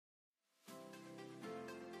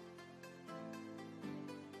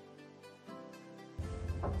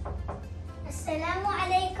السلام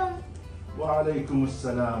عليكم. وعليكم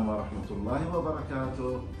السلام ورحمة الله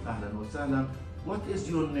وبركاته. أهلا وسهلا. What is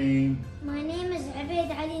your name? My name is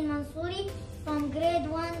عبيد علي المنصوري from grade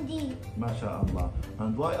 1D. ما شاء الله.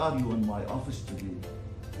 And why are you in my office today?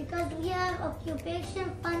 Because we have occupation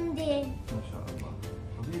fun day. ما شاء الله.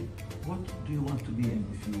 حبيب, what do you want to be in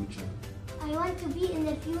the future? I want to be in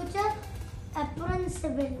the future a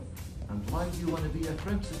principal. And why do you want to be a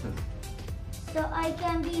principal? So I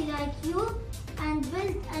can be like you and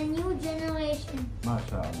build a new generation. ما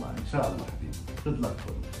شاء الله. إن شاء الله حبيبي. Good luck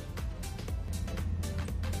for you.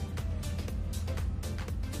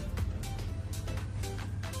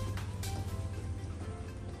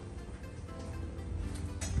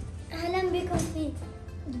 أهلا بكم في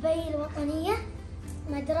دبي الوطنية،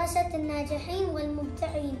 مدرسة الناجحين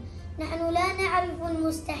والمبدعين. نحن لا نعرف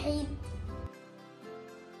المستحيل.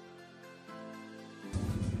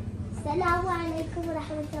 السلام عليكم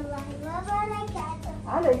ورحمة الله وبركاته.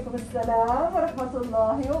 عليكم السلام ورحمة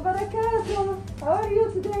الله وبركاته. How are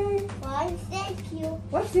you today? Fine, thank you.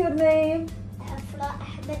 What's your name? عفرة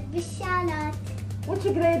أحمد بالشالات. Which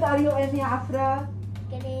grade are you in, Afra?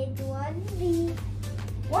 Grade 1B.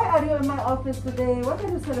 Why are you in my office today? What are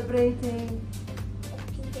you celebrating?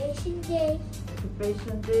 Occupation Day.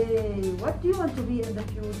 Occupation Day. What do you want to be in the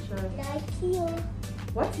future? Like you.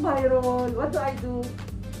 What's my role? What do I do?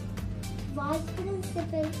 Vice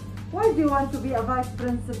Principal. Why do you want to be a vice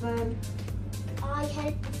principal? I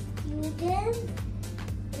help students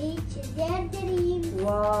reach their dreams.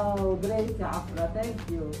 Wow, great, Afra. Thank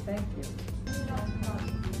you. Thank you.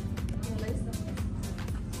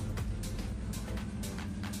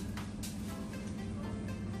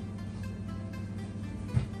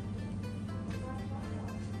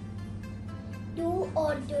 Do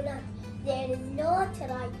or do not. There is no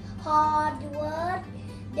try. Hard work,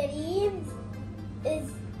 dreams is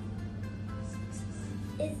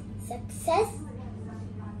success.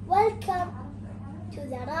 Welcome to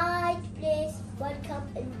the right place. Welcome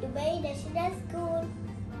in Dubai National School.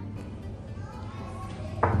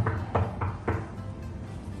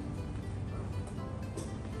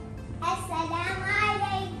 Assalamu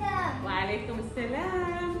alaikum. وعليكم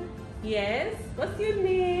السلام. Yes, what's your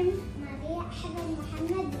name? Maria Ahmed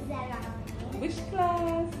Muhammad Zara. Which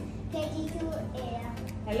class? KG2A.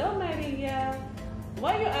 Hello, Maria.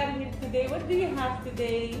 Why you are here today? What do you have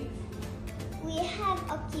today? We have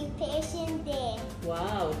occupation day.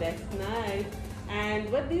 Wow, that's nice.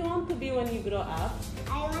 And what do you want to be when you grow up?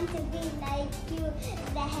 I want to be like you,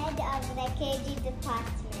 the head of the KG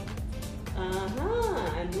department.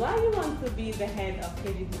 And why you want to be the head of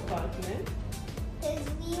KG department? Because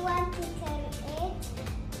we want to create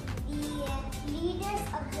the leaders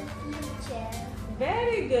of the future.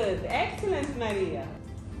 Very good. Excellent, Maria.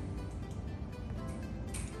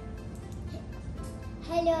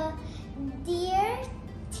 Hello, dear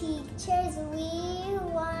teachers. We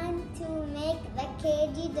want to make the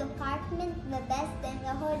KG department the best in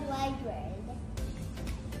the whole wide world.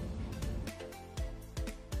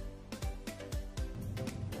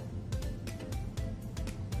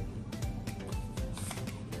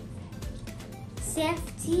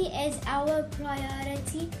 Safety is our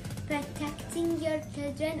priority. Protecting your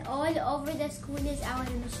children all over the school is our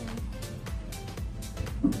mission.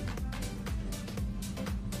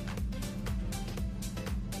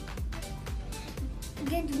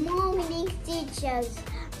 Good morning, teachers.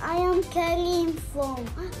 I am Karim from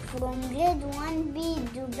grade 1B,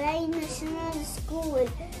 Dubai National School.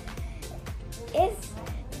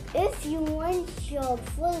 If you want your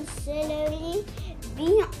full salary,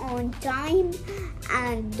 be on time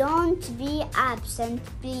and don't be absent,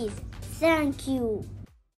 please. Thank you.